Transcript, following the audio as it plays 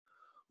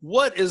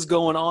What is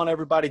going on,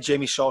 everybody?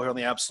 Jamie Shaw here on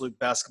the Absolute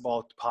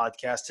Basketball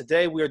Podcast.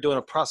 Today, we are doing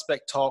a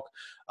prospect talk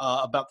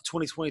about the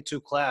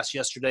 2022 class.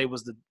 Yesterday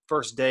was the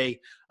first day.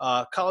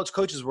 College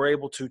coaches were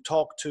able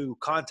to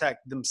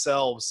contact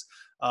themselves,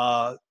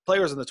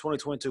 players in the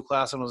 2022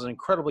 class, and it was an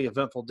incredibly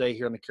eventful day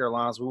here in the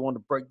Carolinas. We wanted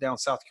to break down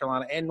South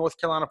Carolina and North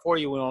Carolina for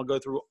you. We want to go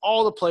through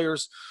all the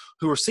players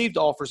who received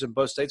offers in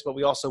both states, but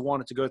we also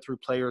wanted to go through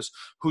players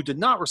who did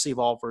not receive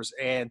offers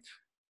and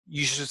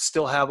you should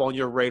still have on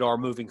your radar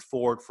moving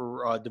forward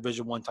for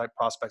Division I type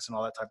prospects and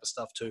all that type of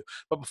stuff too.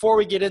 But before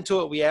we get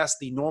into it, we ask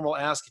the normal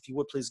ask, if you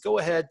would please go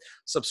ahead,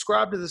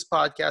 subscribe to this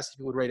podcast, if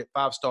you would rate it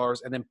 5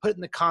 stars, and then put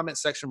in the comment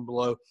section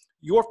below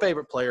your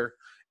favorite player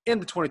in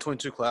the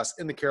 2022 class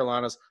in the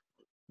Carolinas.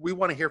 We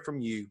want to hear from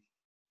you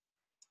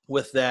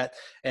with that.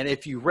 And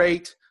if you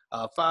rate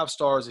 5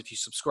 stars, if you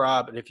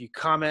subscribe, and if you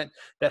comment,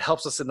 that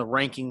helps us in the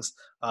rankings.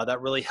 That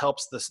really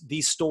helps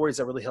these stories,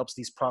 that really helps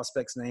these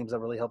prospects' names, that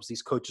really helps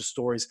these coaches'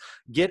 stories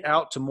get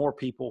out to more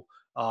people.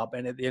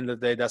 And at the end of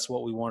the day, that's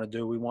what we want to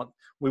do.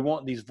 We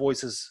want these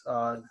voices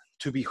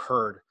to be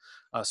heard.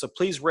 So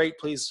please rate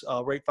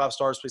 5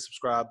 stars, please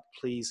subscribe,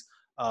 please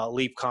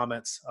leave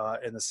comments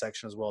in the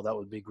section as well. That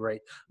would be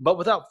great. But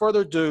without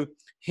further ado,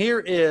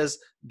 here is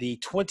the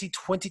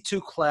 2022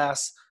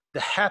 class, the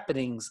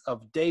happenings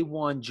of day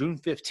 1, June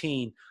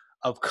 15,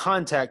 of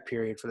contact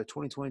period for the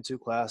 2022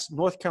 class,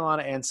 North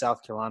Carolina and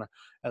South Carolina,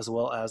 as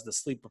well as the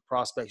sleeper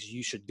prospects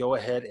you should go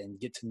ahead and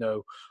get to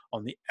know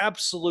on the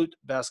Absolute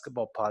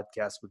Basketball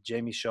Podcast with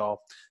Jamie Shaw.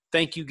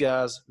 Thank you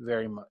guys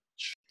very much.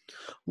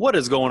 What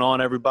is going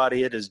on,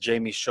 everybody? It is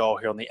Jamie Shaw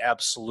here on the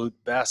Absolute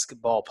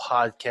Basketball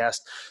Podcast.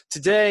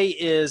 Today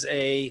is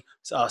a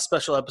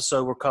special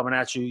episode. We're coming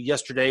at you.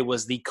 Yesterday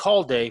was the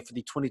call day for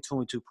the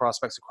 2022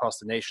 prospects across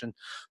the nation.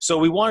 So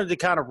we wanted to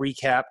kind of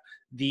recap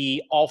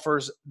the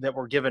offers that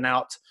were given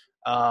out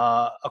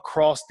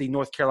across the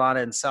North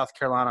Carolina and South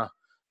Carolina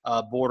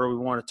border. We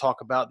want to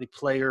talk about the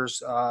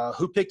players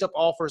who picked up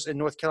offers in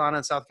North Carolina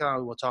and South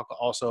Carolina. We'll talk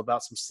also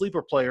about some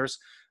sleeper players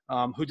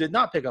who did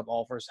not pick up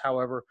offers,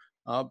 however,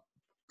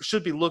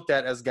 should be looked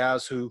at as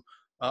guys who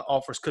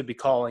offers could be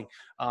calling.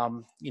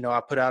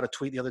 I put out a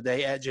tweet the other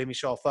day at Jamie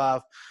Shaw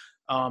 5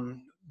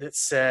 that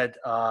said,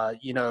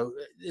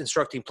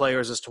 instructing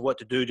players as to what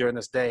to do during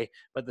this day.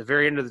 But at the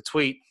very end of the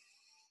tweet,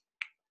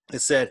 it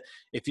said,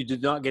 if you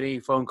did not get any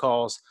phone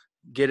calls,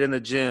 get in the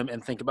gym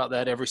and think about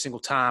that every single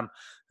time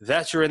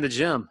that you're in the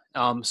gym.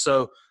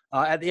 So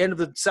at the end of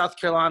the South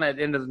Carolina, at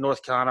the end of the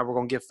North Carolina, we're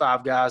going to give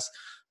 5 guys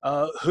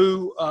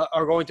who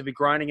are going to be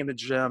grinding in the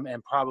gym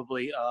and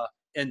probably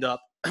end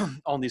up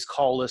on these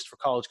call lists for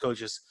college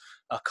coaches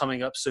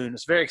coming up soon.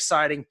 It's very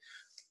exciting.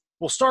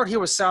 We'll start here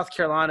with South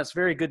Carolina. It's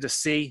very good to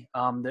see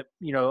that,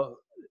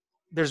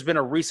 there's been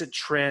a recent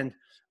trend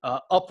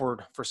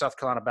upward for South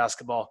Carolina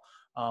basketball.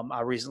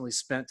 I recently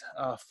spent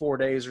 4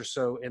 days or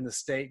so in the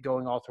state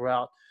going all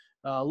throughout,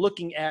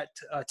 looking at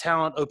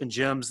talent, open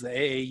gyms, the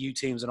AAU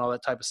teams, and all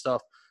that type of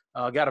stuff.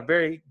 Got a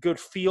very good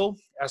feel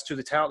as to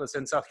the talent that's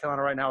in South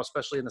Carolina right now,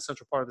 especially in the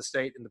central part of the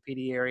state, in the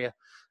PD area.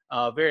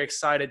 Very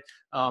excited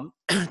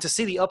to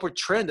see the upward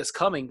trend that's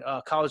coming.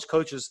 College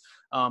coaches,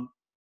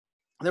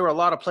 there were a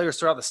lot of players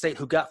throughout the state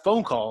who got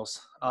phone calls.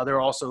 There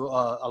are also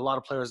a lot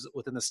of players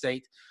within the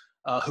state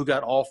who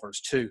got offers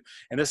too.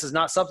 And this is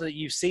not something that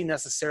you've seen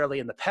necessarily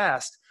in the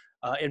past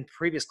in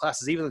previous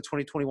classes, even the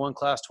 2021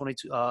 class,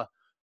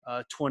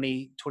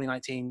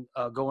 2019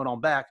 going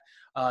on back,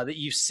 that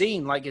you've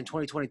seen like in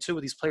 2022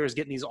 with these players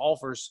getting these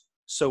offers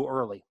so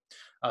early.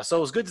 So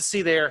it was good to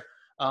see there.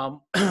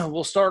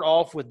 We'll start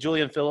off with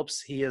Julian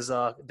Phillips. He is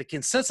the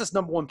consensus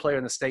number 1 player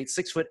in the state,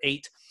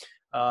 6'8".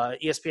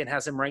 ESPN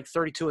has him ranked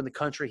 32 in the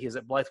country. He is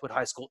at Blythewood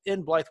High School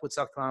in Blythewood,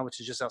 South Carolina,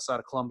 which is just outside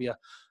of Columbia.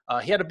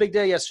 He had a big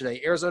day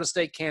yesterday. Arizona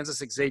State,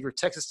 Kansas, Xavier,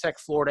 Texas Tech,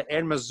 Florida,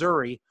 and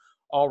Missouri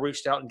all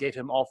reached out and gave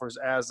him offers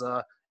as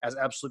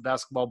Absolute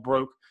Basketball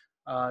broke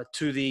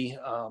to the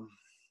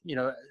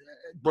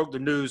broke the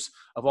news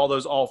of all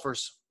those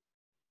offers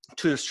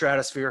to the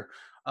stratosphere.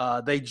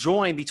 They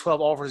joined the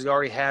 12 offers he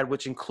already had,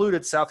 which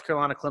included South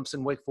Carolina,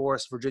 Clemson, Wake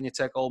Forest, Virginia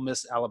Tech, Ole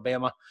Miss,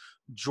 Alabama,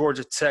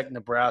 Georgia Tech,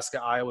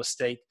 Nebraska, Iowa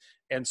State,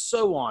 and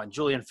so on.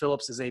 Julian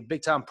Phillips is a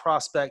big-time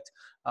prospect.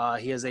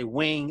 He is a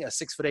wing, a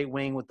 6'8"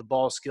 wing with the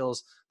ball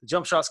skills. The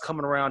jump shot's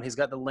coming around. He's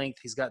got the length.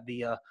 He's got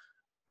the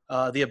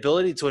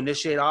ability to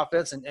initiate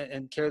offense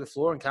and carry the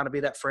floor and kind of be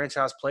that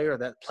franchise player,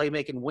 that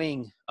playmaking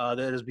wing that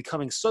is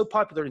becoming so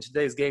popular in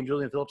today's game.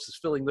 Julian Phillips is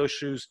filling those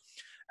shoes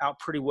out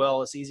pretty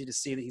well. It's easy to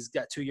see that he's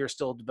got 2 years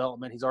still of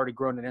development. He's already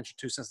grown an inch or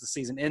 2 since the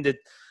season ended,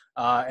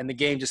 and the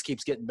game just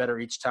keeps getting better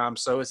each time.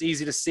 So it's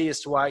easy to see as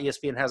to why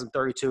ESPN has him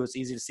 32. It's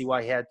easy to see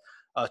why he had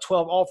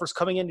 12 offers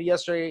coming into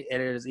yesterday,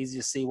 and it is easy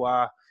to see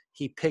why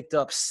he picked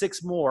up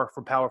 6 more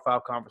from Power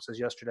 5 conferences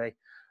yesterday.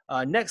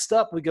 Next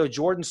up, we go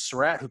Jordan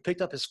Surratt, who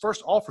picked up his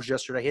first offers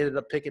yesterday. He ended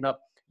up picking up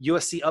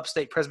USC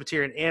Upstate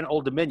Presbyterian and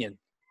Old Dominion.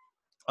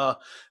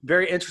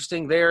 Very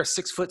interesting there,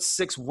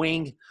 6'6"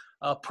 wing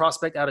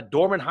prospect out of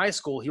Dorman High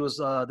School. He was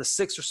the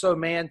 6th or so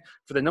man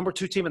for the number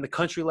 2 team in the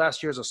country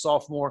last year as a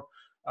sophomore.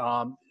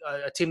 A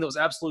team that was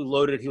absolutely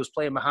loaded. He was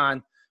playing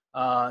behind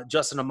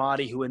Justin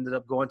Amati, who ended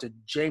up going to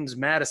James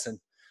Madison.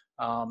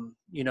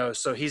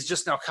 So he's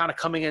just now kind of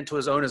coming into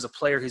his own as a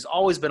player. He's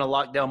always been a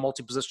lockdown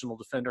multi-positional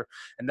defender,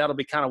 and that'll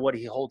be kind of what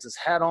he holds his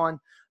hat on.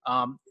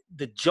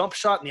 The jump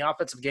shot in the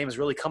offensive game is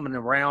really coming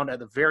around. At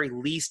the very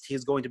least,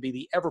 he's going to be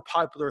the ever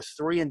popular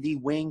 3-and-D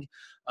wing,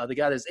 the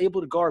guy that's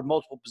able to guard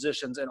multiple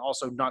positions and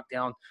also knock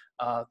down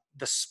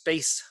the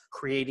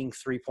space-creating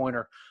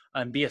three-pointer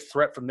and be a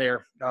threat from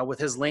there. With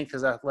his length,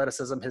 his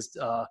athleticism,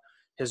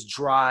 his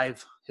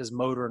drive, his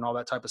motor, and all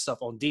that type of stuff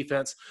on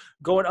defense,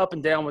 going up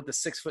and down with the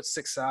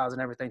 6'6" size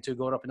and everything too,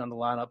 going up and down the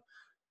lineup,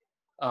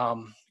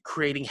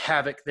 creating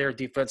havoc there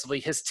defensively.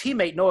 His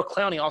teammate Noah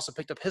Clowney also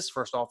picked up his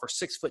first offer,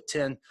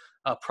 6'10"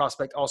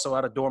 prospect, also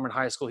out of Dorman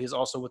High School. He's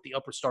also with the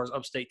Upward Stars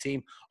Upstate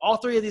team. All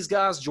three of these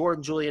guys,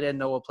 Jordan, Julian, and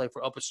Noah, play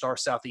for Upward Star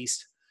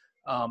Southeast.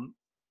 On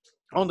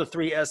the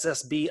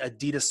 3SSB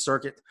Adidas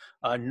circuit,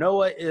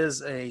 Noah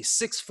is a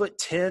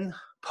 6'10"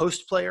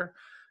 post player.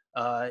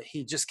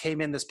 He just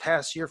came in this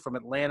past year from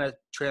Atlanta,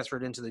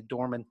 transferred into the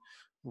Dorman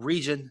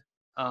region.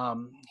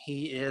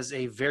 He is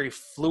a very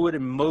fluid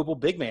and mobile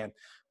big man.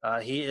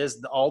 He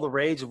is all the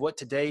rage of what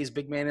today's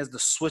big man is, the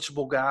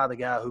switchable guy, the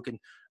guy who can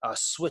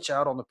switch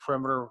out on the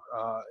perimeter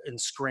in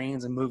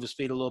screens and move his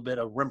feet a little bit,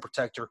 a rim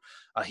protector.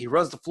 He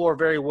runs the floor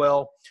very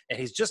well, and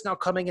he's just now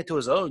coming into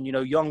his own.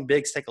 Young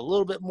bigs take a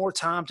little bit more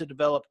time to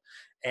develop,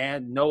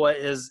 and Noah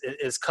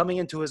is coming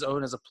into his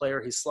own as a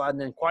player. He's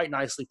sliding in quite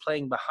nicely,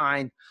 playing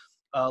behind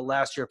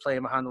last year,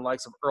 playing behind the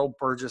likes of Earl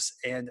Burgess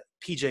and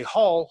P.J.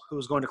 Hall, who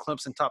was going to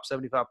Clemson, top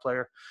 75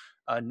 player.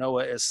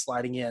 Noah is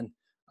sliding in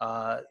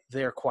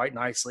there quite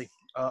nicely.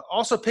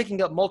 Also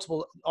picking up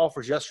multiple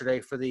offers yesterday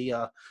for the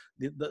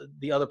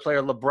other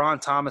player,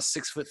 LeBron Thomas,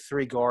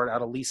 6'3" guard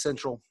out of Lee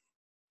Central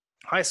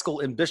High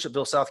School in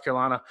Bishopville, South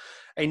Carolina,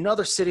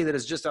 another city that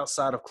is just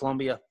outside of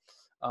Columbia.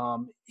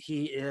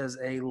 He is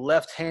a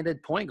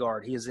left-handed point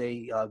guard. He is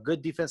a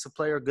good defensive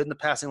player, good in the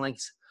passing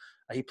lanes.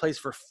 He plays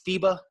for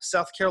FIBA,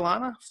 South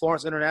Carolina,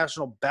 Florence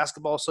International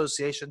Basketball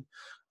Association,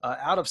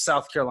 out of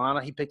South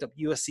Carolina. He picked up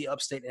USC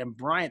Upstate and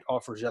Bryant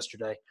offers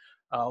yesterday.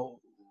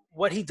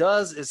 What he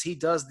does is he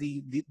does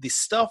the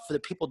stuff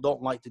that people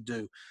don't like to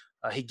do.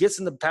 He gets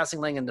in the passing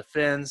lane and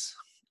defends.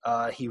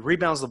 He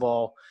rebounds the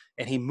ball,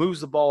 and he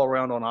moves the ball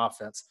around on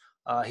offense.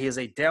 He is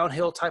a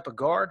downhill type of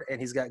guard,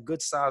 and he's got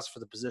good size for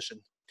the position.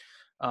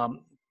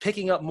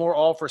 Picking up more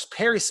offers,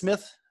 Perry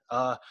Smith.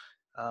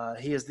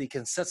 He is the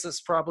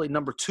consensus probably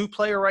number 2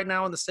 player right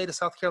now in the state of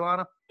South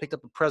Carolina. Picked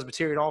up a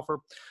Presbyterian offer.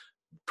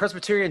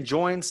 Presbyterian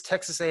joins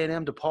Texas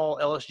A&M,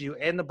 DePaul, LSU,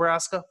 and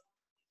Nebraska.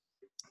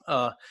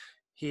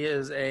 He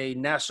is a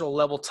national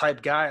level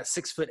type guy at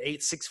 6'8",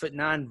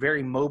 6'9",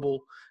 very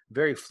mobile,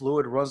 very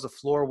fluid, runs the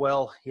floor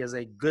well. He is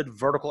a good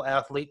vertical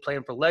athlete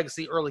playing for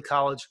Legacy Early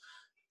College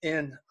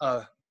in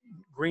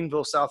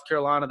Greenville, South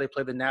Carolina. They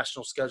play the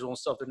national schedule and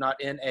stuff. They're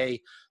not in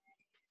a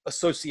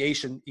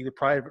association, either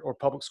private or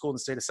public school in the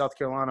state of South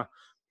Carolina.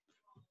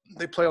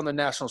 They play on the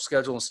national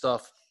schedule and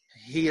stuff.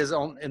 He is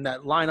in that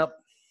lineup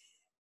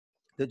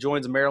that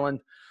joins Maryland.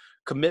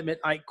 Commitment,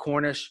 Ike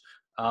Cornish.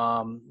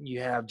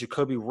 You have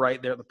Jacoby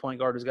Wright there at the point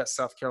guard, who's got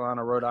South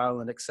Carolina, Rhode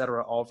Island, et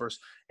cetera, offers.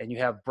 And you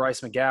have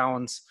Bryce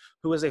McGowans,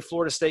 who is a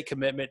Florida State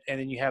commitment. And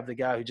then you have the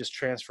guy who just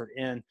transferred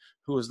in,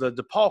 who is the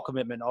DePaul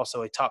commitment,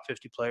 also a top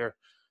 50 player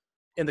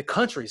in the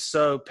country.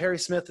 So Perry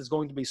Smith is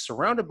going to be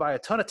surrounded by a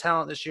ton of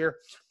talent this year.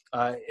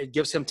 It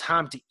gives him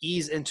time to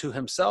ease into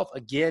himself.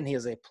 Again, he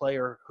is a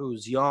player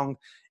who's young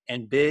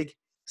and big,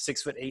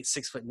 6'8",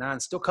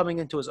 6'9", still coming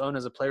into his own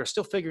as a player,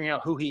 still figuring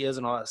out who he is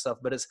and all that stuff.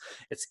 But it's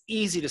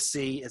easy to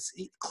see, it's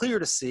clear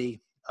to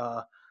see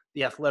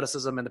the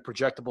athleticism and the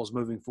projectables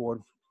moving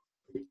forward.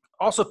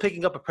 Also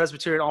picking up a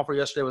Presbyterian offer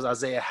yesterday was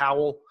Isaiah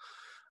Howell.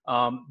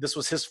 This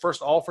was his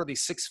first offer, the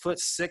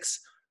 6'6"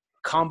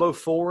 combo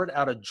forward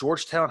out of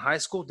Georgetown High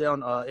School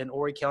down in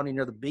Horry County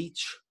near the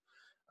beach.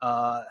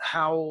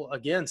 Howell,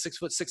 again,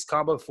 6'6"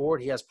 combo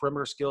forward. He has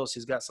perimeter skills.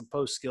 He's got some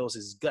post skills.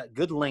 He's got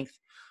good length.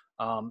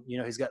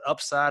 He's got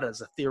upside as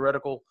a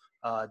theoretical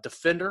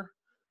defender.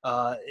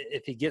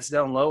 If he gets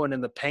down low and in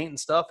the paint and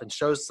stuff and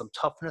shows some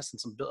toughness and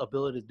some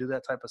ability to do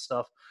that type of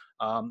stuff,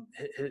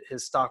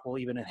 his stock will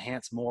even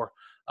enhance more.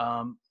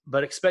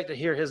 But expect to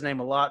hear his name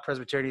a lot.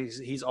 Presbyterian,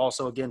 he's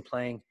also, again,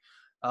 playing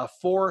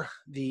for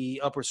the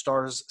Upward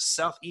Stars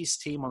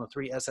Southeast team on the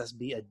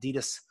 3SSB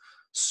Adidas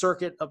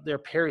circuit up there.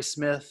 Perry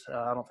Smith,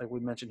 I don't think we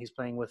mentioned he's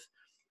playing with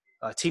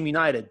Team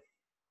United,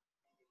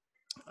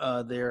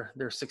 their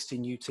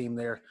 16U team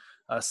there.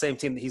 Same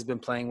team that he's been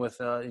playing with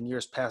in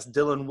years past.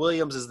 Dylan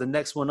Williams is the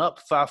next one up,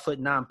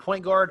 5'9"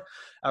 point guard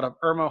out of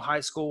Irmo High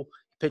School.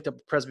 He picked up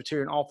a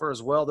Presbyterian offer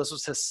as well. This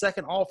was his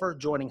second offer,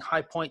 joining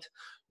High Point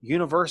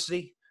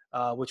University,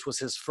 which was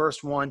his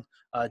first one.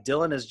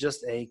 Dylan is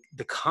just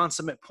the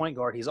consummate point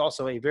guard. He's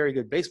also a very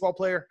good baseball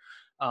player.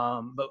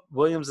 But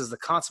Williams is the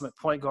consummate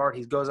point guard.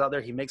 He goes out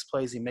there, he makes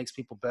plays, he makes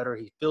people better.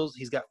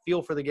 He's got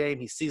feel for the game.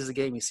 He sees the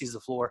game, he sees the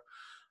floor.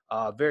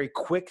 Very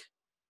quick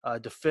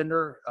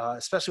defender,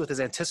 especially with his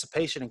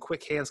anticipation and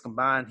quick hands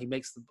combined. He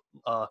makes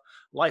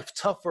life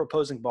tough for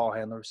opposing ball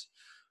handlers.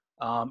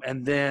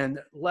 And then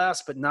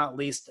last but not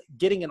least,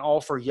 getting an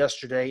offer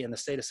yesterday in the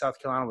state of South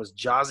Carolina was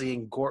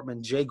Josian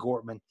Gortman, Jay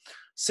Gortman,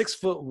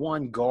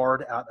 6'1"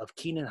 guard out of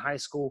Keenan High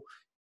School.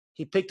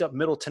 He picked up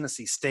Middle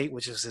Tennessee State,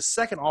 which is his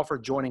second offer,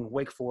 joining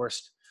Wake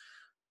Forest,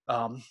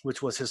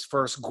 which was his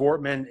first.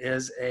 Gortman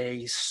is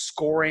a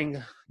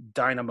scoring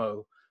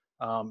dynamo.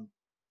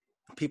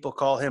 People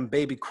call him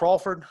Baby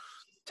Crawford,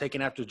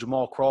 taken after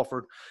Jamal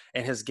Crawford,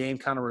 and his game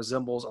kind of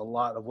resembles a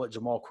lot of what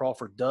Jamal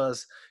Crawford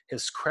does.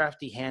 His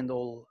crafty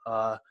handle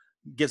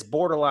gets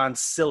borderline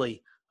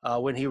silly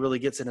when he really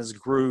gets in his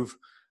groove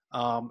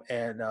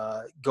and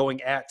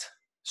going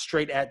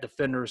straight at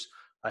defenders.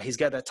 He's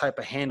got that type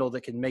of handle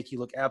that can make you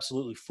look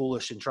absolutely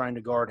foolish in trying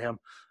to guard him.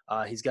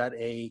 He's got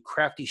a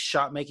crafty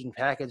shot-making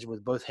package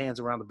with both hands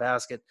around the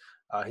basket.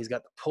 He's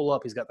got the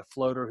pull-up. He's got the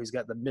floater. He's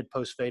got the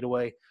mid-post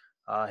fadeaway.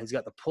 He's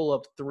got the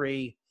pull-up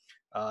three.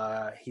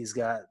 He's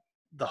got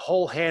the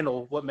whole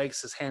handle, what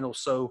makes his handle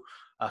so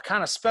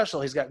kind of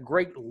special. He's got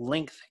great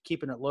length,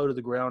 keeping it low to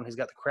the ground. He's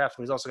got the craft,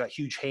 but he's also got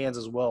huge hands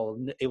as well,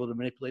 able to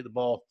manipulate the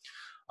ball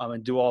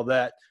and do all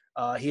that.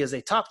 He is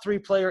a top 3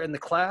 player in the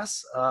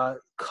class,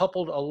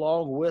 coupled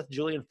along with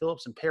Julian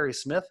Phillips and Perry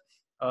Smith.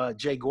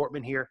 Jay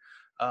Gortman here.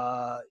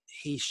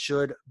 He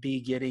should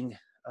be getting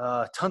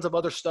tons of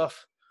other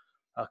stuff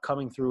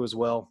coming through as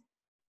well.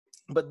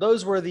 But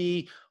those were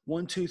the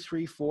 8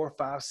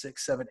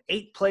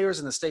 players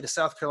in the state of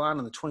South Carolina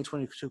in the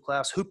 2022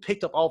 class who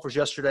picked up offers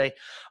yesterday.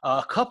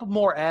 A couple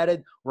more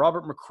added.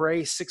 Robert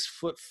McCray,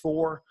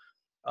 6'4",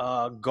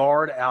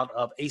 guard out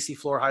of AC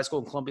Flora High School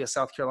in Columbia,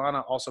 South Carolina,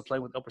 also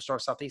playing with Upper Star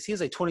Southeast. He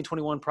is a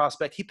 2021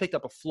 prospect. He picked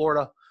up a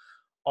Florida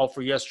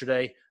offer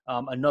yesterday.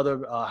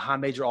 Another high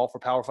major offer,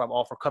 Power 5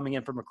 offer coming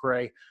in for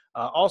McCray.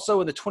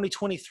 Also in the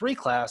 2023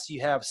 class,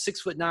 you have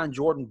 6'9"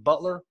 Jordan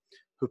Butler,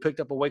 who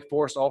picked up a Wake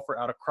Forest offer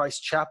out of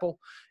Christ Chapel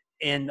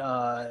in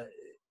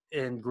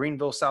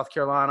Greenville, South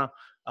Carolina.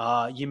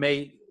 You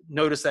may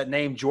notice that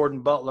name,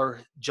 Jordan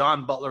Butler.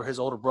 John Butler, his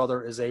older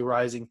brother, is a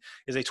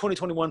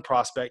 2021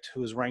 prospect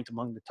who is ranked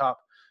among the top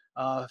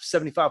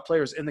 75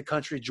 players in the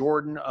country.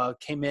 Jordan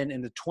came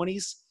in the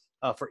 20s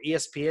for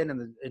ESPN in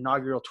the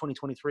inaugural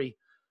 2023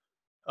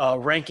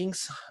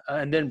 rankings.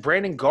 And then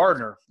Brandon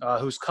Gardner,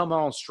 who's come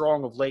on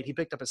strong of late. He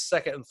picked up his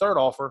second and third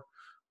offer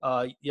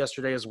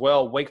yesterday as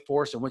well. Wake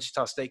Forest and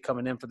Wichita State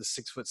coming in for the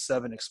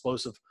 6'7"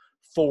 explosive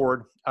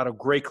forward out of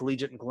Gray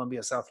Collegiate in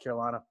Columbia, South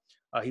Carolina.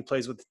 He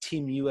plays with the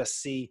Team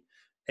USC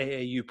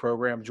AAU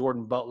program.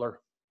 Jordan Butler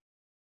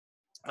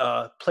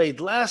played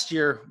last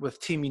year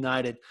with Team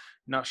United.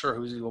 Not sure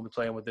who he's going to be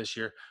playing with this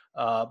year.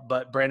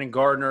 But Brandon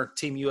Gardner,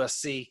 Team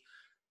USC,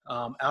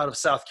 out of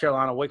South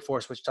Carolina, Wake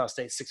Forest, Wichita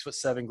State,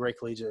 6'7", Gray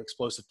Collegiate,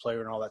 explosive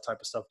player and all that type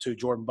of stuff too.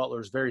 Jordan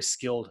Butler is very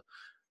skilled.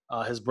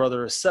 His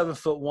brother is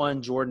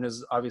 7'1". Jordan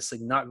is obviously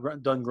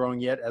not done growing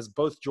yet, as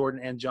both Jordan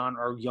and John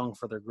are young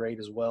for their grade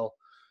as well.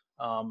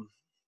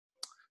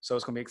 So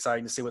it's going to be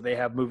exciting to see what they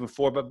have moving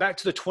forward. But back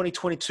to the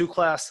 2022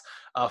 class,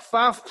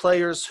 5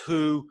 players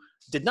who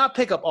did not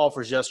pick up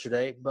offers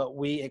yesterday, but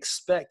we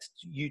expect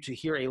you to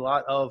hear a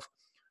lot of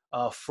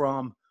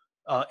from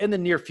in the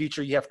near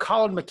future. You have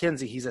Colin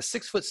McKenzie. He's a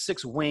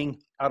 6'6"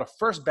 wing out of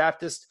First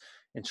Baptist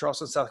in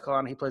Charleston, South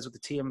Carolina. He plays with the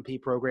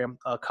TMP program.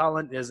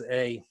 Colin is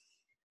a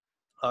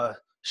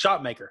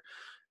shot maker.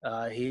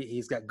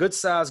 He's got good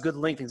size, good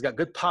length. He's got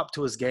good pop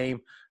to his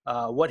game.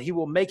 What he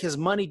will make his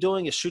money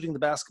doing is shooting the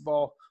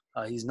basketball.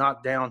 He's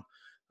knocked down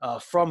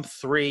from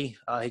 3.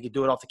 He could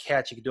do it off the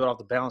catch. He could do it off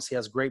the bounce. He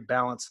has great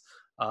balance,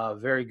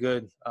 very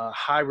good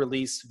high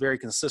release, very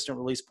consistent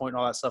release point, and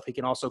all that stuff. He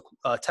can also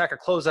attack a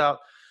closeout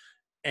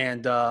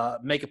and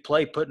make a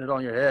play, putting it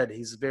on your head.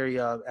 He's very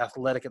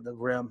athletic at the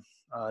rim,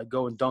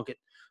 go and dunk it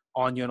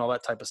on you and all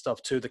that type of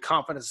stuff too. The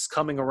confidence is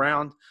coming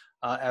around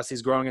as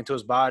he's growing into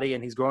his body,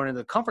 and he's growing into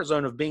the comfort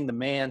zone of being the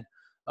man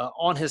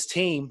on his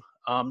team.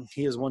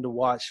 He is one to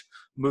watch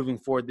moving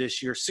forward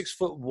this year.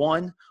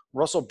 6'1",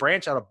 Russell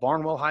Branch out of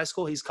Barnwell High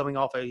School. He's coming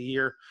off a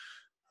year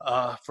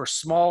for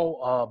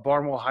small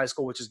Barnwell High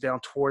School, which is down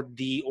toward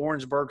the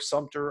Orangeburg,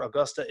 Sumter,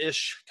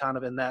 Augusta-ish, kind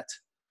of in that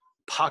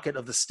pocket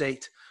of the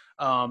state.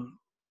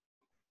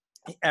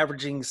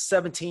 Averaging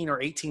 17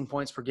 or 18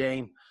 points per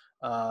game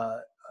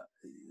as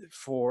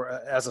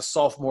a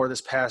sophomore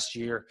this past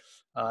year.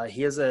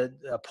 He is a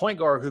point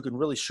guard who can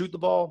really shoot the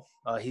ball.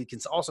 He can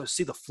also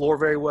see the floor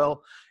very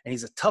well, and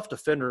he's a tough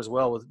defender as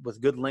well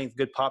with good length,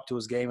 good pop to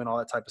his game and all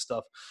that type of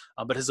stuff.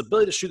 But his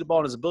ability to shoot the ball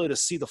and his ability to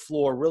see the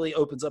floor really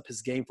opens up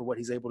his game for what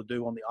he's able to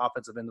do on the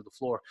offensive end of the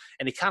floor.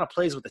 And he kind of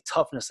plays with a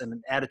toughness and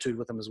an attitude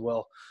with him as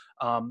well.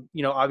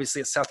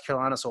 Obviously it's South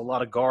Carolina, so a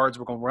lot of guards.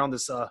 We're going to round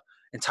this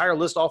entire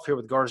list off here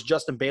with guards.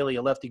 Justin Bailey,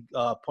 a lefty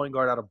point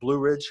guard out of Blue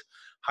Ridge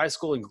High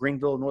School in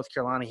Greenville, North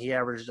Carolina. He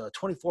averaged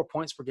 24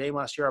 points per game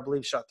last year, I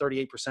believe, shot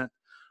 38%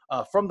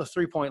 from the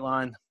three-point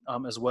line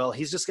as well.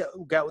 He's just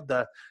got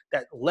that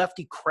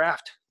lefty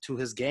craft to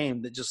his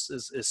game that just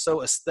is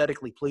so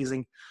aesthetically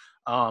pleasing.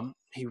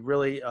 He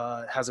really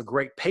has a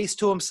great pace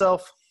to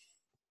himself.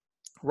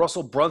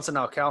 Russell Brunson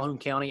out of Calhoun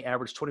County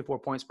averaged 24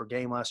 points per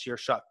game last year,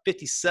 shot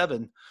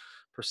 57%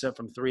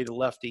 from 3, the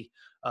lefty.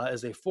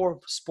 is a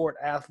four-sport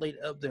athlete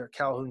up there at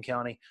Calhoun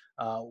County.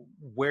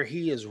 Where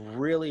he is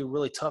really,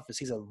 really tough is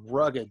he's a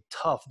rugged,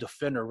 tough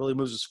defender, really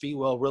moves his feet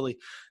well, really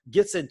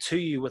gets into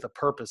you with a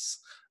purpose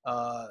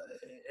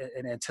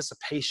and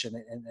anticipation,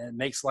 and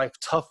makes life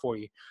tough for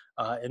you.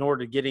 In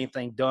order to get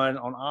anything done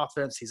on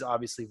offense, he's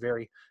obviously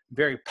very,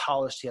 very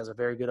polished. He has a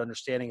very good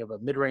understanding of a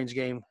mid-range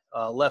game,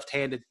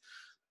 left-handed.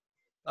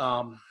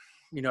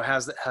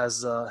 Has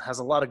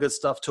a lot of good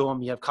stuff to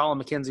him. You have Colin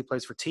McKenzie,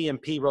 plays for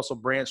TMP. Russell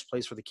Branch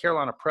plays for the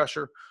Carolina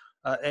Pressure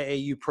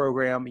AAU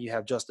program. You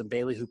have Justin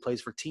Bailey, who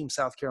plays for Team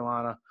South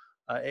Carolina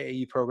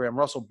AAU program.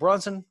 Russell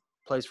Brunson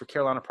plays for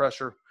Carolina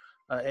Pressure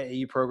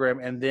AAU program.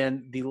 And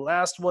then the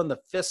last one, the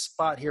fifth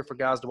spot here for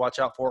guys to watch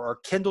out for, are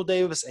Kendall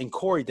Davis and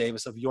Corey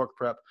Davis of York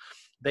Prep.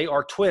 They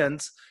are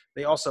twins.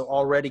 They also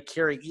already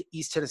carry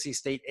East Tennessee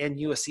State and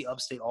USC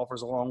Upstate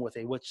offers, along with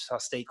a Wichita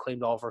State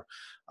claimed offer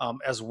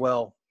as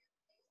well.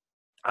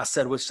 I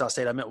said Wichita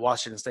State. I meant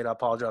Washington State. I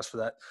apologize for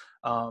that.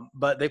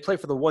 But they play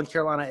for the One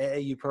Carolina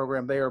AAU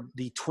program. They are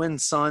the twin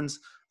sons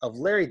of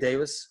Larry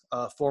Davis,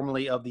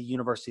 formerly of the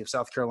University of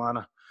South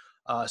Carolina.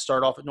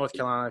 Started off at North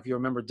Carolina. If you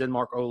remember,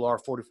 Denmark Olar,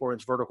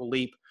 44-inch vertical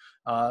leap.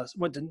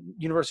 Went to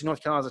University of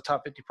North Carolina as a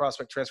top 50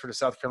 prospect, transferred to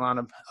South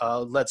Carolina,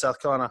 led South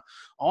Carolina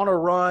on a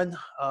run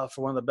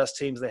for one of the best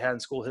teams they had in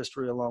school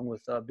history, along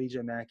with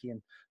B.J. Mackey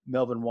and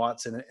Melvin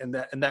Watts and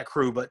that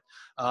crew. But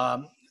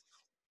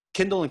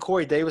Kendall and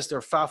Corey Davis,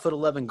 they're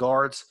 5'11"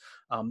 guards.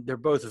 They're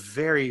both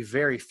very,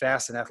 very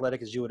fast and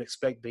athletic, as you would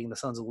expect, being the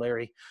sons of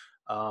Larry.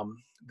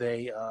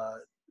 They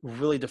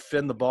really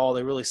defend the ball.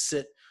 They really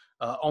sit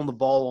on the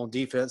ball on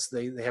defense.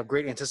 They have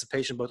great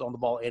anticipation both on the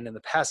ball and in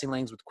the passing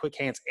lanes, with quick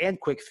hands and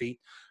quick feet.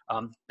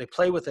 They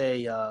play with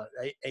a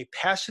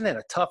passion and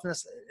a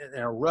toughness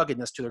and a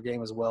ruggedness to their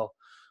game as well.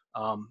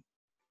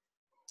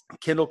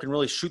 Kendall can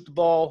really shoot the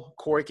ball.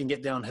 Corey can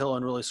get downhill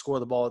and really score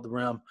the ball at the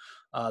rim.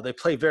 They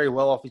play very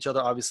well off each other,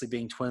 obviously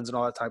being twins and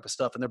all that type of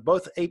stuff. And they're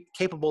both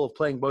capable of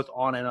playing both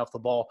on and off the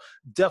ball,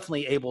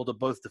 definitely able to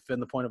both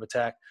defend the point of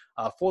attack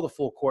for the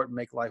full court and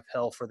make life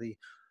hell for the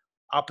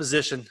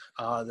opposition.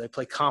 They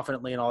play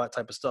confidently and all that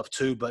type of stuff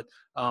too. But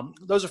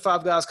those are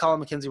five guys: Colin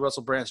McKenzie,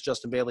 Russell Branch,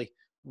 Justin Bailey,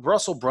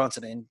 Russell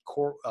Brunson, and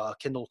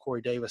Kendall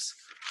Corey Davis,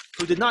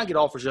 who did not get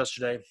offers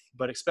yesterday,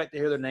 but expect to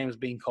hear their names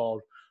being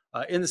called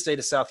in the state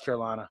of South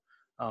Carolina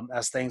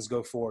as things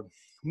go forward.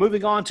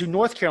 Moving on to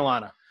North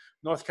Carolina.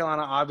 North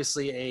Carolina,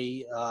 obviously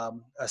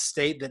a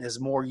state that is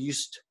more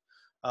used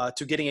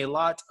to getting a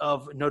lot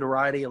of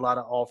notoriety, a lot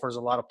of offers,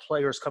 a lot of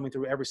players coming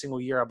through every single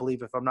year. I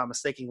believe, if I'm not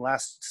mistaken,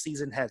 last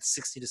season had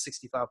 60 to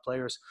 65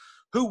 players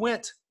who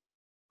went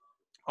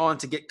on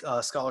to get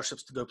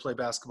scholarships to go play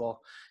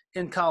basketball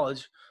in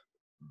college.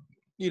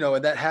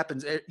 And that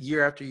happens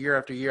year after year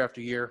after year after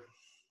year.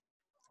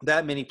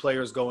 That many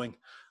players going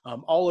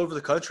all over the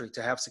country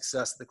to have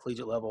success at the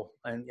collegiate level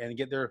and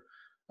get their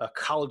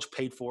college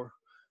paid for.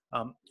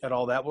 At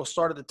all that. We'll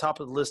start at the top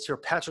of the list here.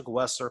 Patrick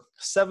Wessler,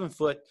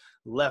 7-foot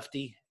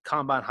lefty,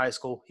 Combine High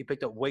School. He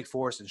picked up Wake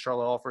Forest and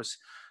Charlotte offers.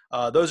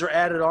 Those are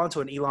added on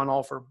to an Elon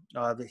offer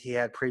that he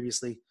had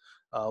previously.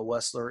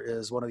 Wessler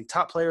is one of the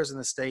top players in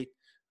the state.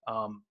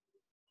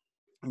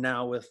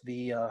 Now with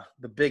the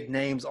big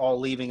names all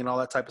leaving and all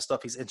that type of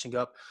stuff, he's inching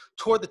up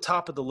toward the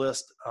top of the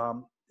list.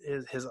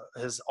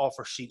 His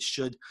offer sheet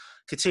should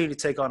continue to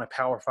take on a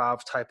Power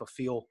 5 type of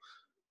feel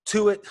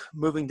to it.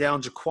 Moving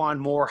down, Jaquan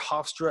Moore,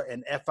 Hofstra,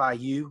 and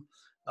FIU.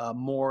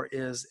 Moore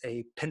is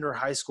a Pender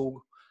High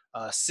School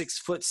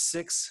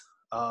 6'6"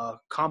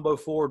 combo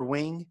forward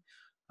wing.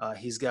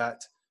 He's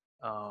got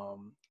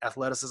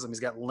athleticism. He's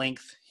got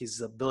length.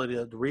 His ability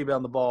to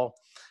rebound the ball.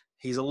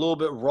 He's a little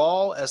bit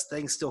raw as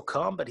things still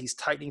come, but he's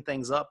tightening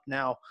things up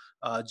now.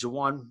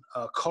 Jawan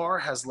Carr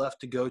has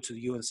left to go to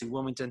the UNC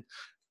Wilmington.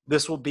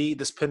 This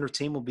Pender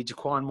team will be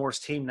Jaquan Moore's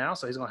team now,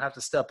 so he's going to have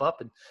to step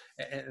up. And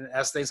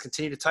as things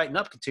continue to tighten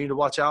up, continue to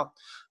watch out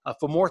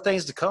for more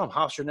things to come.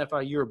 Hofstra and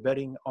FIU are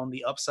betting on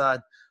the upside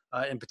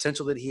and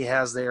potential that he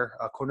has there.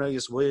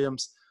 Cornelius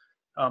Williams,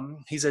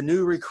 he's a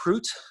new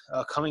recruit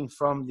coming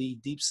from the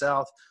Deep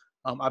South.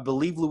 I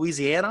believe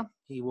Louisiana.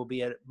 He will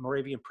be at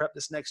Moravian Prep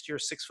this next year,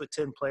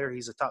 6'10" player.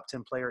 He's a top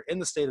 10 player in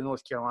the state of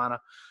North Carolina.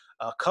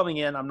 Coming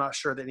in, I'm not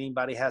sure that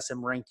anybody has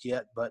him ranked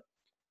yet, but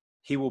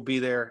he will be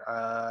there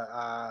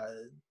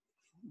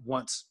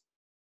once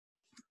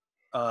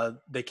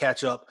they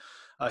catch up.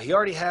 He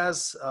already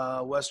has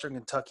Western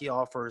Kentucky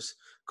offers,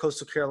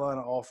 Coastal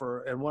Carolina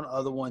offer, and one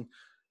other one.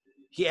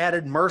 He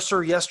added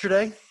Mercer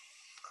yesterday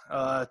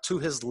to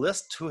his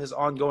list, to his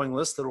ongoing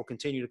list that will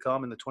continue to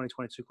come in the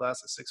 2022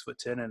 class at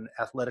 6'10" and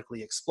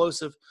athletically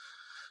explosive.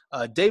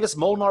 Davis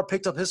Molnar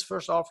picked up his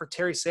first offer.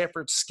 Terry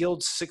Sanford,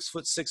 skilled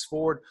 6'6"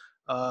 forward.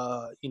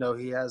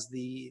 He has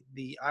the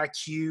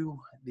IQ,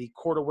 the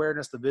court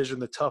awareness, the vision,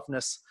 the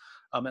toughness,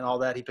 and all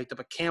that. He picked up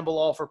a Campbell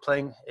offer.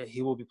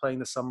 He will be playing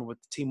this summer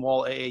with the Team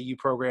Wall AAU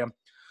program.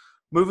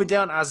 Moving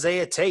down,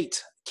 Isaiah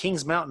Tate,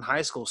 Kings Mountain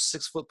High School,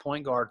 6-foot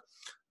point guard.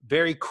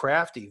 Very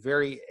crafty,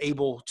 very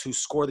able to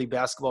score the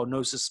basketball,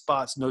 knows his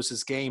spots, knows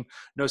his game,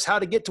 knows how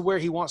to get to where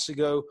he wants to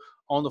go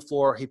On the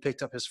floor, he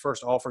picked up his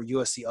first offer,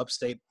 USC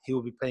Upstate. He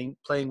will be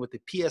playing with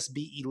the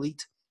PSB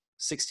Elite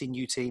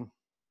 16U team.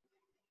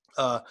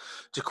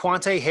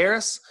 Jaquante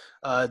Harris,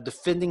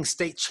 defending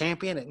state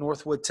champion at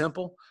Northwood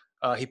Temple.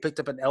 He picked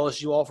up an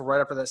LSU offer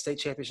right after that state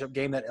championship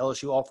game. That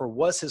LSU offer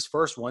was his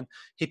first one.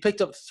 He picked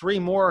up 3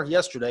 more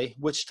yesterday.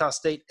 Wichita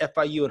State,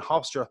 FIU, and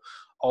Hofstra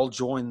all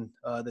joined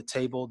the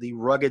table. The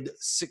rugged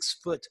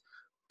 6-foot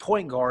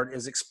point guard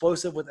is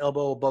explosive with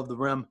elbow above the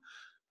rim.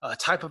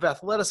 Type of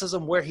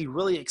athleticism where he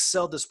really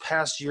excelled this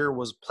past year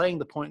was playing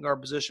the point guard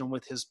position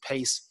with his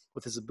pace,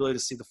 with his ability to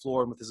see the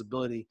floor, and with his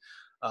ability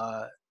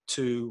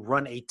to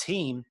run a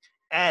team,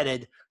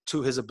 added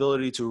to his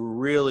ability to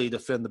really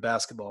defend the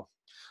basketball.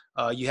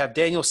 You have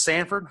Daniel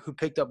Sanford, who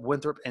picked up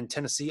Winthrop and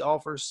Tennessee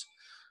offers.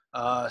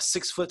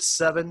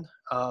 6'7"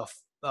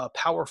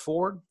 power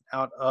forward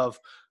out of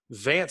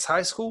Vance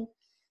High School.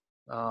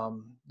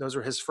 Those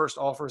are his first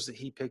offers that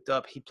he picked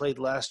up. He played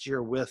last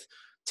year with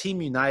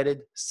Team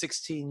United,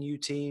 16U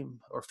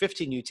team or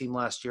 15U team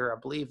last year. I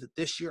believe that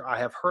this year I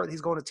have heard he's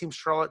going to Team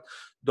Charlotte.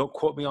 Don't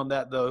quote me on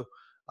that though.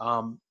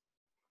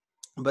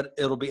 But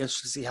it'll be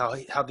interesting to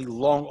see how the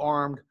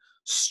long-armed,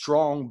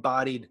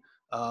 strong-bodied,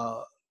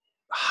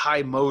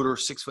 high motor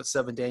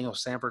 6'7" Daniel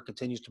Sanford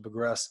continues to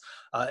progress.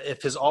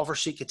 If his offer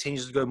sheet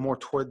continues to go more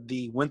toward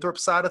the Winthrop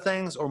side of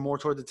things or more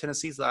toward the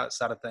Tennessee side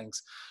of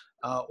things,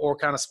 or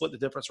kind of split the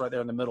difference right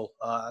there in the middle.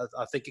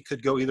 I think it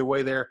could go either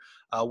way there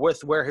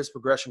with where his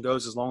progression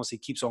goes, as long as he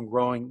keeps on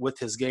growing with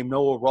his game.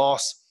 Noah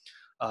Ross,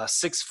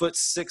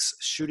 6'6"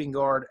 shooting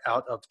guard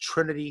out of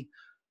Trinity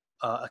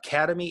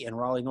Academy in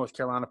Raleigh, North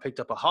Carolina, picked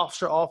up a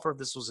Hofstra offer.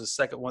 This was his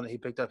second one that he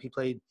picked up. He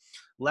played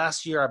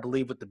last year, I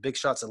believe, with the Big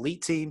Shots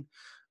Elite team.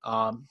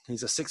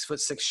 He's a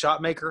 6'6"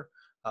 shot maker.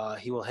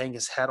 He will hang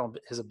his hat on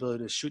his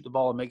ability to shoot the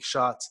ball and make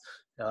shots.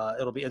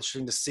 It'll be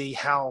interesting to see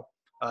how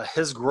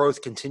his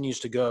growth continues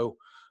to go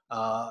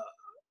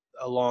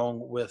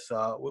along with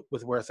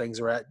where things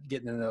are at,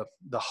 getting in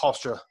the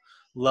Hofstra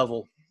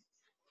level.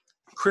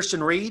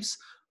 Christian Reeves,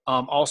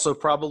 also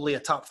probably a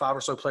top 5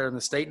 or so player in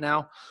the state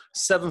now.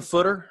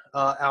 7-footer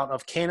out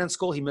of Cannon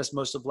School. He missed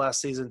most of last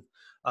season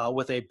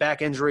with a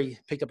back injury.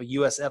 Picked up a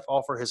USF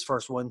offer, his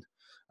first one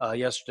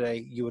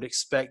yesterday. You would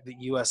expect that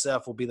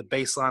USF will be the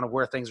baseline of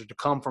where things are to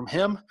come from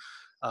him.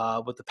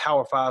 With the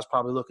Power Fives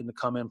probably looking to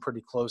come in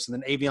pretty close. And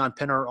then Avion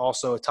Penner,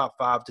 also a top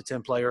 5 to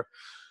 10 player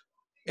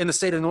in the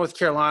state of North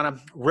Carolina.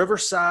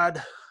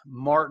 Riverside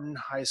Martin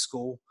High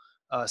School,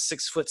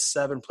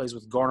 6'7", plays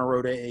with Garner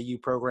Road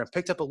AAU program.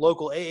 Picked up a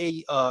local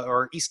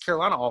or East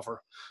Carolina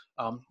offer.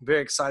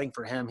 Very exciting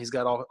for him. He's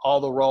got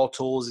all the raw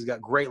tools. He's got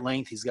great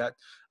length. He's got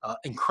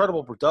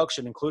incredible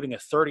production, including a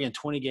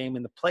 30-20 game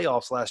in the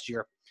playoffs last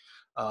year.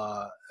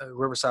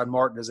 Riverside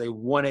Martin is a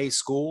 1A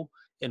school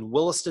in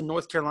Williston,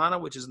 North Carolina,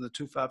 which is in the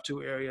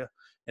 252 area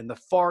in the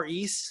far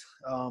east.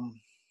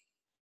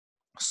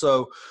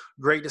 So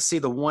great to see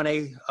the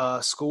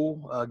 1A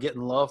school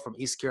getting love from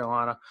East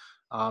Carolina.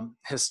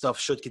 His stuff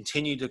should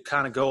continue to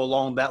kind of go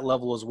along that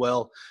level as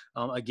well.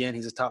 Again,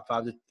 he's a top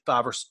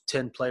 5 or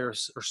 10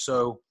 players or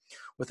so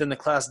within the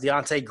class.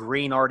 Deontay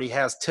Green already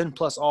has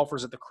 10-plus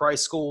offers at the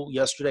Christ School.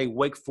 Yesterday,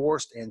 Wake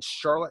Forest and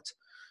Charlotte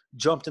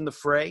jumped in the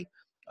fray.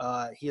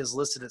 He is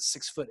listed at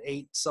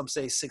 6'8", some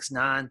say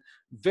 6'9".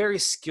 Very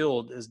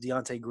skilled is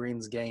Deontay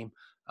Green's game.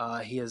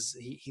 He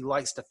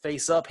likes to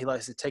face up. He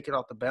likes to take it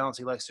off the bounce.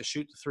 He likes to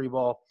shoot the 3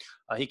 ball.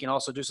 He can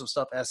also do some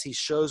stuff, as he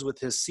shows with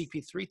his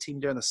CP3 team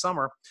during the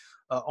summer,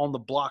 on the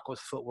block with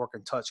footwork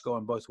and touch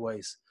going both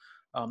ways.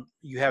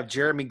 You have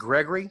Jeremy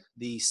Gregory,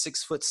 the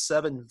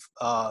 6'7"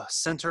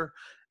 center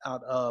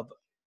out of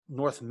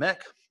North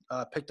Mech.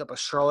 Picked up a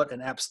Charlotte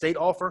and App State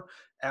offer.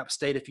 App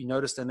State, if you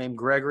notice the name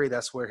Gregory,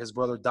 that's where his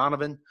brother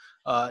Donovan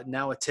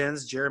now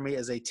attends. Jeremy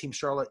is a Team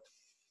Charlotte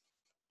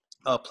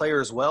player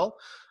as well.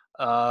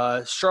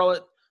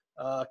 Charlotte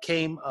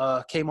came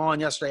on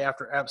yesterday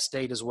after App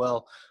State as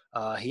well.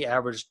 He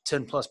averaged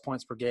 10-plus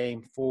points per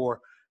game for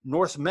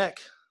North Mech,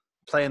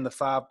 playing the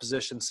 5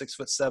 position,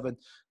 6'7".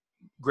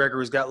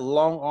 Gregory's got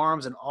long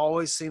arms and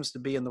always seems to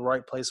be in the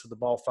right place with the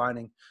ball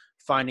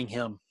finding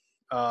him.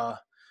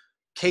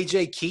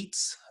 KJ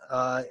Keats,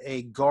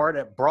 a guard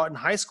at Broughton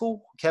High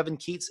School. Kevin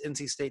Keats,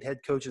 NC State head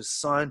coach's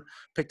son,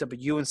 picked up a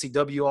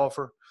UNCW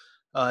offer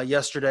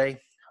yesterday.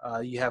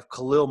 You have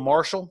Khalil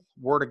Marshall,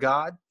 Word of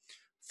God,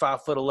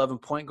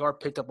 5'11" point guard,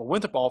 picked up a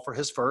Winthrop offer,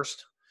 his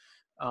first.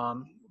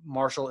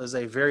 Marshall is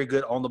a very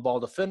good on-the-ball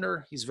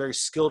defender. He's very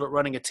skilled at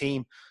running a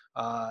team.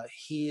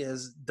 He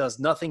does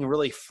nothing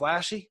really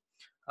flashy.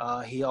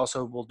 He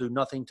also will do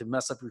nothing to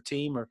mess up your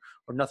team or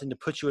nothing to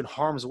put you in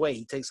harm's way.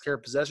 He takes care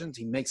of possessions,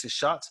 he makes his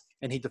shots,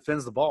 and he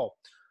defends the ball.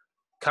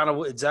 Kind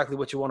of exactly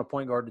what you want a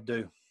point guard to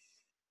do.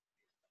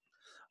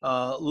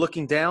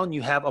 Looking down,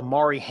 you have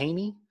Amari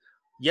Haney.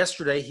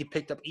 Yesterday, he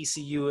picked up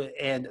ECU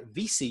and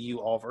VCU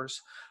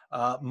offers.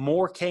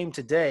 More came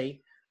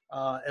today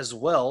as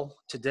well.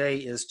 Today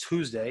is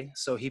Tuesday,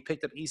 so he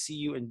picked up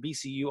ECU and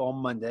VCU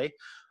on Monday.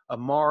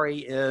 Amari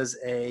is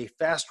a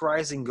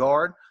fast-rising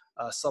guard.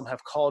 Some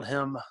have called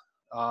him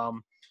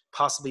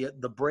possibly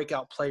the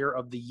breakout player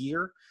of the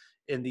year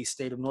in the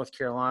state of North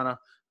Carolina.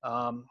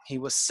 He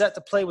was set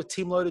to play with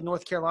Team Loaded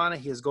North Carolina.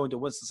 He is going to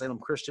Winston-Salem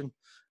Christian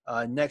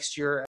next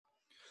year.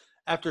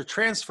 After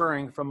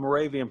transferring from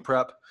Moravian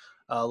Prep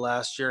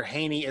last year,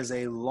 Haney is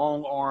a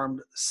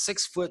long-armed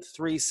 6'3",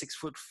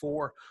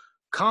 6'4"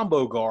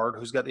 combo guard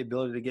who's got the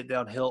ability to get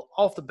downhill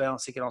off the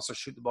bounce. He can also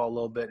shoot the ball a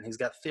little bit, and he's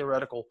got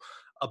theoretical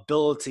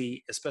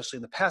ability, especially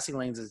in the passing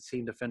lanes as a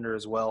team defender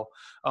as well.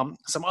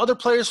 Some other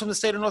players from the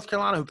state of North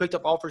Carolina who picked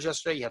up offers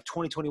yesterday. You have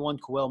 2021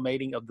 Coel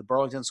Mating of the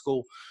Burlington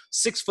School,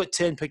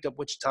 6'10", picked up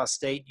Wichita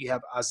State. You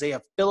have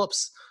Isaiah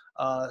Phillips,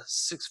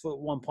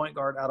 6'1" point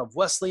guard out of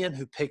Wesleyan,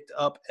 who picked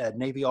up a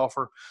Navy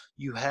offer.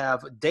 You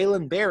have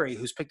Dalen Berry,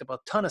 who's picked up a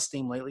ton of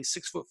steam lately,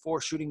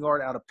 6'4" shooting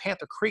guard out of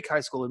Panther Creek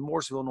High School in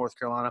Mooresville, North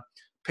Carolina,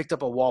 picked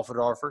up a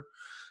Wofford offer.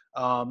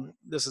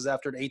 This is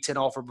after an A-10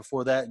 offer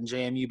before that and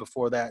JMU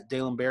before that.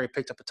 Dalen Berry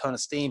picked up a ton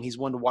of steam. He's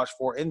one to watch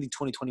for in the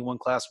 2021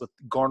 class with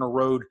Garner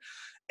Road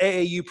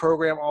AAU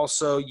program.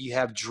 Also, you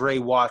have Dre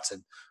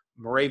Watson,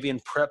 Moravian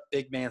Prep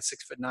big man,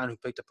 6'9", who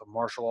picked up a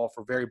Marshall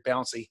offer, very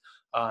bouncy.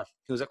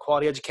 He was at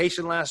Quality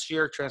Education last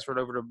year, transferred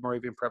over to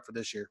Moravian Prep for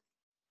this year.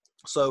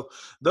 So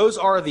those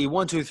are the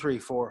 1, 2, 3,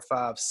 4,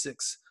 5,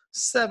 6,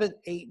 7,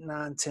 8,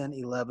 9, 10,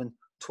 11,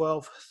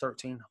 12,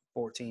 13,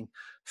 14,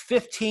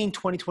 15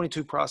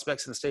 2022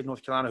 prospects in the state of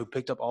North Carolina who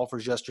picked up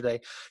offers yesterday.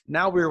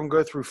 Now we're going to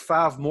go through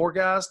 5 more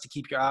guys to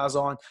keep your eyes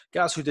on,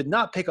 guys who did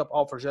not pick up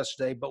offers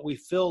yesterday, but we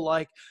feel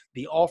like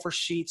the offer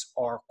sheets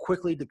are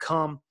quickly to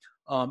come,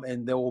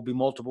 and there will be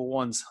multiple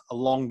ones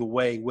along the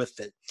way with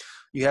it.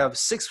 You have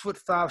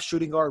 6'5"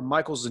 shooting guard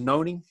Michael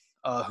Zanoni,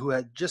 who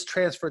had just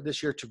transferred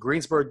this year to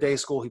Greensboro Day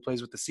School. He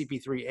plays with the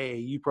CP3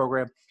 AAU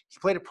program. He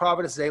played at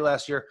Providence Day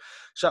last year,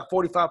 shot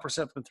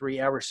 45% from 3,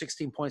 averaged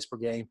 16 points per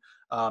game.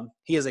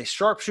 He is a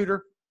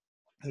sharpshooter.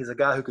 He's a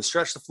guy who can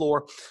stretch the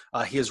floor.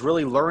 He is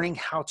really learning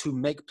how to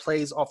make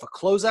plays off of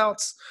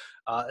closeouts,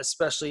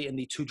 especially in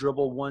the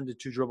 1 to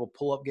 2 dribble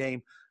pull-up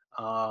game.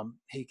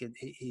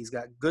 He's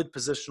got good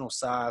positional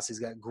size. He's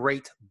got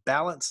great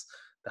balance,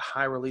 the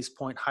high release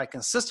point, high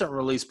consistent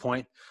release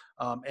point,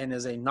 and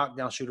is a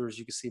knockdown shooter, as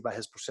you can see by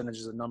his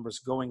percentages and numbers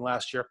going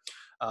last year.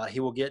 He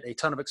will get a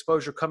ton of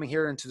exposure coming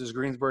here into this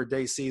Greensboro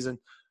Day season.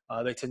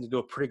 They tend to do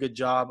a pretty good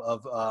job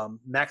of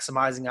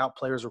maximizing out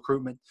players'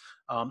 recruitment.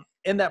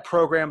 In that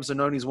program,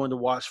 Zanoni's one to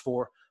watch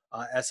for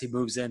as he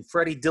moves in.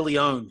 Freddie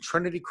DeLeon,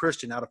 Trinity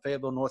Christian out of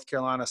Fayetteville, North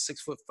Carolina,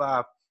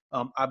 6'5".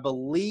 I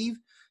believe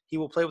he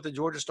will play with the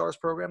Georgia Stars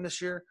program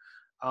this year.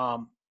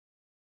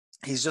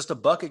 He's just a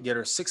bucket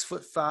getter,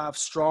 6'5",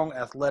 strong,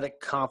 athletic,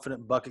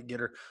 confident bucket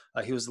getter.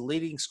 He was the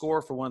leading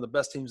scorer for one of the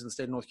best teams in the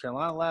state of North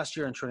Carolina last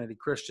year in Trinity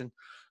Christian.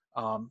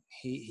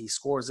 He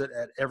scores it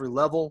at every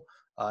level.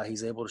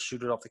 He's able to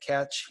shoot it off the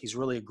catch. He's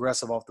really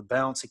aggressive off the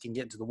bounce. He can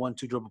get into the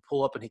 1-2 dribble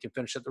pull-up, and he can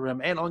finish at the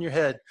rim and on your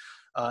head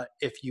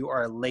if you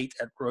are late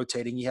at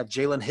rotating. You have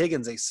Jalen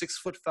Higgins, a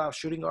 6'5"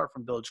 shooting guard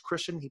from Village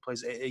Christian. He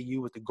plays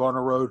AAU with the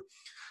Garner Road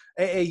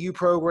AAU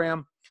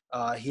program.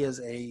 He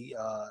is a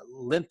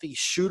lengthy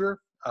shooter,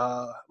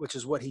 which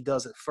is what he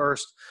does at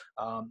first.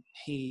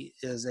 He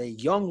is a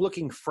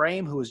young-looking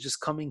frame who is just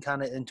coming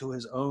kind of into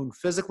his own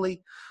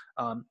physically.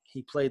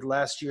 He played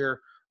last year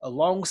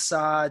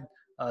alongside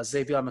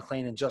Xavier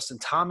McLean and Justin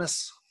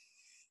Thomas,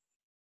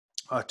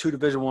 two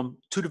Division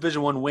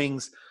I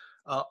wings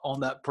on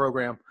that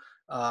program.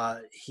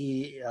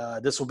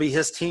 This will be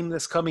his team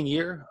this coming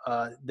year.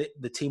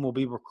 The team will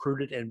be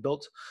recruited and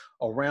built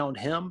around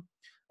him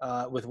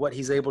with what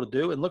he's able to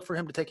do, and look for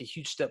him to take a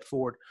huge step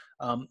forward,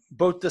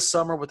 both this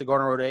summer with the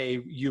Garner Road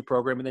AAU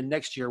program and then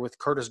next year with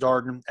Curtis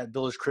Darden at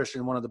Village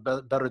Christian, one of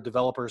the better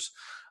developers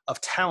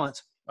of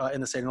talent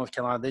in the state of North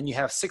Carolina. Then you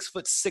have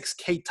 6'6"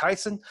 Cade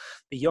Tyson,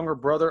 the younger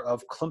brother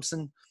of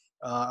Clemson.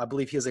 I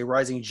believe he is a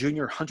rising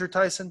junior, Hunter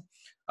Tyson.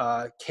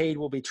 Cade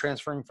will be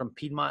transferring from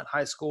Piedmont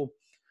High School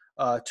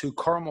to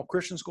Carmel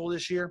Christian School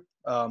this year.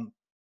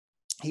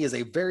 He is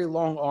a very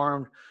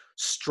long-armed,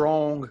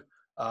 strong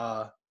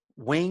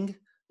wing.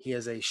 He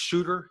is a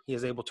shooter. He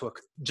is able to,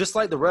 just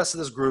like the rest of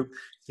this group,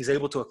 he's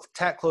able to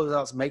attack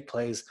closeouts, make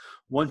plays,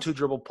 1-2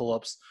 dribble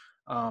pull-ups.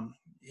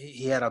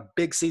 He had a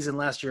big season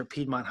last year at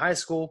Piedmont High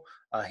School.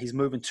 He's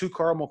moving to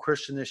Carmel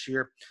Christian this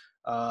year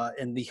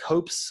in the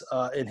hopes,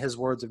 in his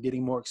words, of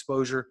getting more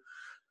exposure.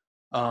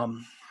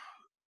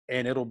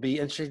 And it'll be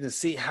interesting to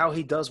see how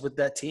he does with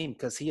that team,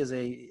 because he is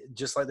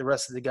just like the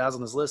rest of the guys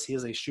on this list, he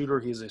is a shooter.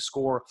 He is a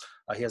scorer.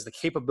 He has the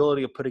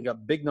capability of putting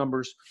up big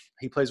numbers.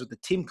 He plays with the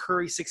Team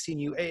Curry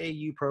 16U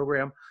AAU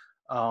program,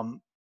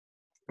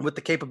 with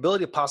the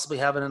capability of possibly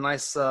having a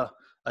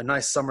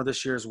nice summer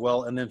this year as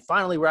well. And then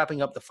finally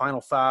wrapping up the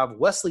final 5,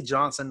 Wesley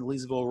Johnson,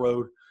 Leesville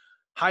Road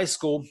High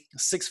School,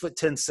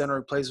 6'10" center,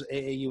 who plays with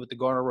AAU with the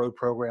Garner Road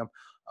program.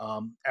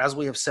 As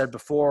we have said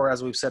before,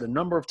 as we've said a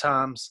number of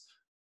times,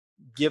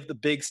 give the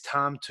bigs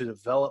time to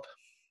develop.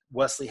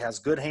 Wesley has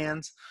good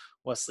hands.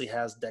 Wesley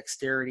has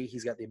dexterity.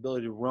 He's got the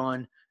ability to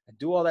run and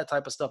do all that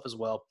type of stuff as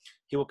well.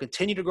 He will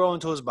continue to grow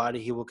into his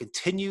body. He will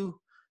continue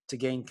to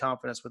gain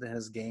confidence within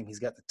his game. He's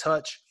got the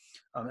touch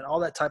and all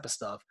that type of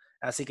stuff.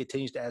 As he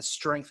continues to add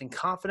strength and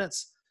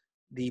confidence,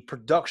 the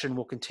production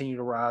will continue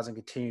to rise and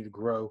continue to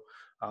grow.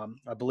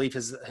 I believe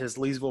his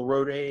Leesville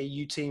Road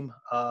AAU team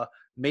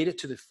made it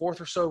to the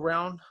fourth or fifth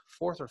round.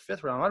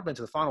 Might have been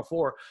to the Final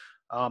Four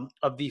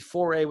of the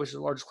 4A, which is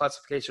the largest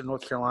classification in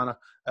North Carolina,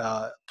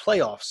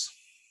 playoffs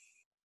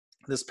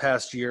this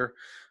past year.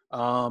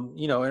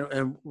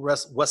 And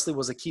Wesley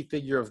was a key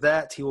figure of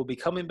that. He will be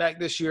coming back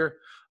this year,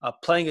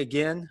 playing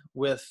again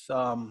with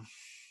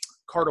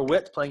Carter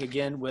Witt, playing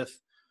again with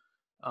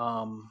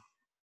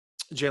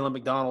Jalen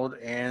McDonald,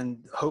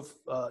 and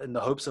in the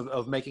hopes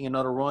of making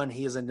another run.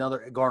 He is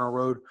another Garner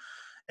Road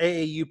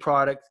AAU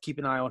product. Keep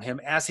an eye on him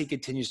as he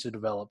continues to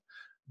develop.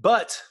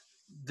 But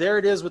there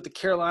it is with the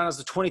Carolinas,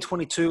 the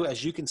 2022.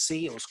 As you can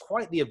see, it was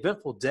quite the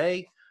eventful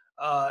day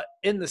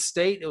in the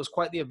state. It was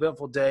quite the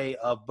eventful day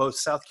of both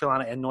South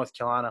Carolina and North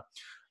Carolina.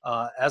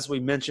 As we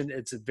mentioned,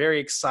 it's very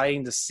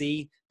exciting to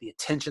see the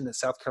attention that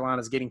South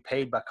Carolina is getting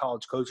paid by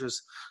college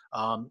coaches.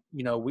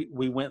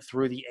 We went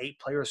through the 8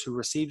 players who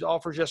received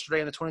offers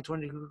yesterday in the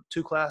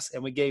 2022 class,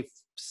 and we gave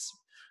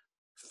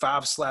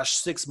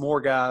 5/6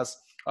 more guys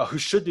who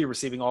should be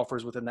receiving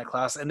offers within that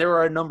class. And there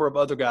are a number of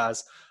other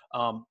guys.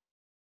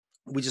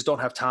 We just don't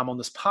have time on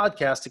this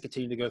podcast to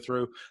continue to go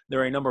through. There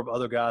are a number of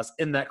other guys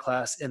in that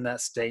class, in that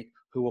state,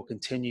 who will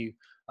continue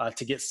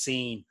to get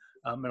seen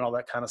and all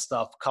that kind of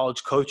stuff.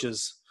 College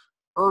coaches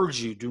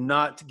urge you, do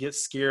not get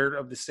scared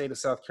of the state of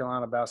South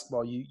Carolina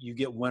basketball. You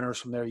get winners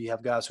from there. You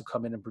have guys who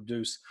come in and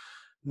produce.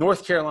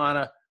 North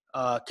Carolina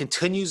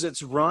continues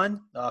its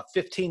run.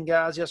 15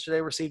 guys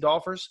yesterday received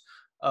offers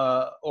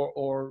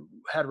or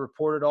had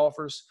reported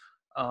offers.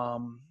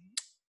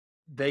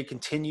 They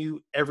continue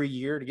every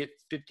year to get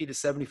 50 to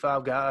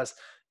 75 guys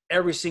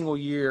every single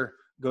year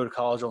go to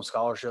college on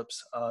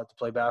scholarships to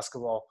play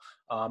basketball.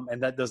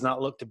 And that does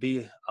not look to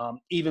be,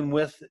 even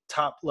with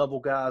top level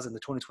guys in the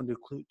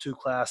 2022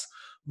 class,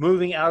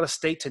 moving out of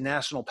state to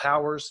national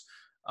powers.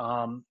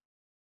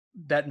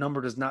 That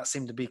number does not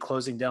seem to be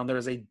closing down. There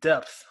is a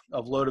depth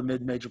of low to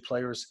mid major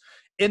players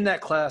in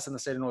that class in the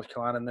state of North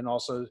Carolina. And then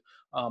also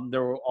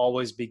there will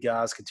always be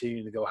guys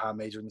continuing to go high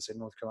major in the state of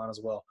North Carolina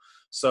as well.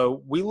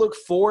 So we look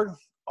forward,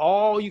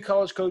 all you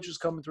college coaches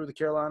coming through the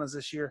Carolinas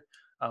this year.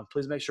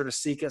 Please make sure to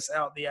seek us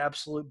out, the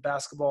Absolute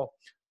Basketball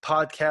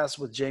Podcast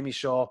with Jamie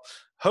Shaw.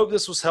 Hope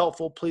this was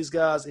helpful. Please,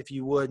 guys, if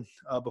you would,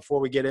 before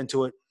we get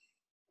into it,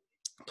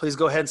 please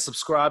go ahead and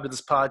subscribe to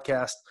this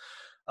podcast.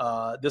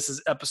 This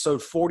is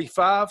episode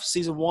 45.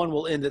 Season 1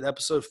 will end at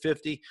episode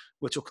 50,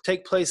 which will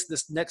take place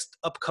this next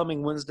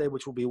upcoming Wednesday,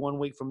 which will be 1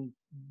 week from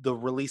the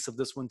release of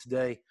this one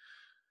today.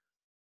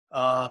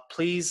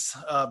 Please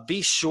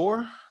be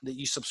sure that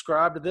you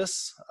subscribe to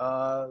this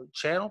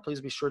channel.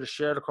 Please be sure to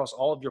share it across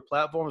all of your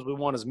platforms. We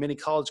want as many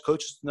college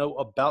coaches to know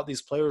about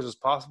these players as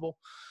possible.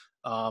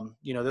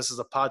 This is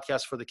a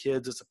podcast for the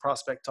kids. It's a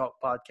Prospect Talk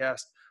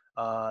podcast,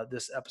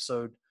 this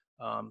episode.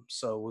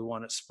 So we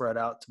want it spread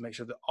out to make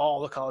sure that all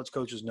the college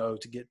coaches know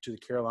to get to the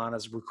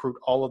Carolinas, recruit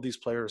all of these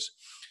players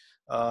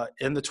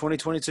in the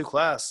 2022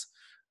 class.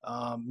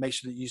 Make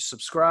sure that you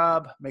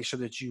subscribe. Make sure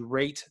that you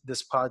rate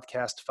this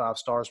podcast 5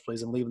 stars,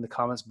 please, and leave in the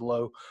comments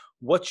below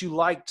what you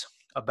liked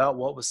about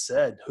what was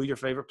said, who your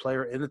favorite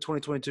player in the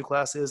 2022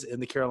 class is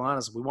in the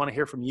Carolinas. We want to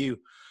hear from you.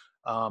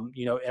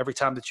 Every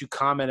time that you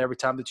comment, every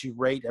time that you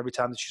rate, every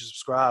time that you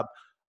subscribe,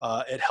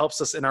 it helps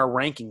us in our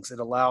rankings. It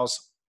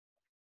allows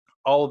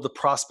all of the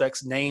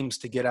prospects' names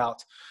to get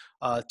out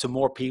to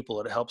more people.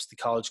 It helps the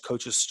college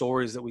coaches'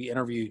 stories that we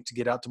interview to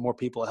get out to more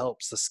people. It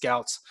helps the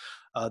scouts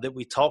that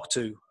we talk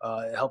to.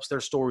 It helps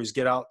their stories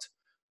get out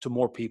to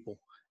more people.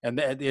 And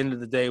at the end of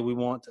the day, we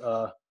want,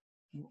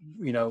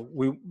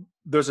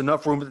 there's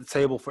enough room at the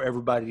table for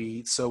everybody to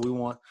eat. So we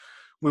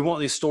want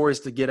these stories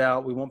to get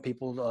out. We want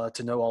people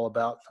to know all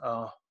about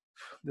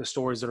the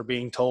stories that are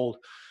being told,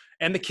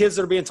 and the kids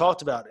that are being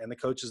talked about, and the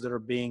coaches that are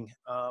being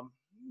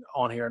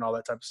on here, and all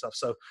that type of stuff.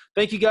 So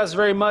thank you guys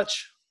very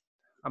much.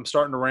 I'm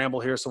starting to ramble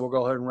here, so we'll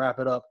go ahead and wrap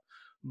it up.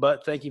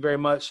 But thank you very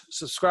much.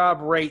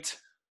 Subscribe, rate,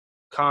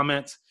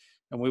 comment,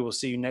 and we will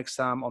see you next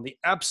time on the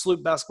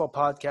Absolute Basketball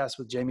Podcast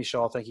with Jamie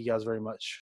Shaw. Thank you guys very much.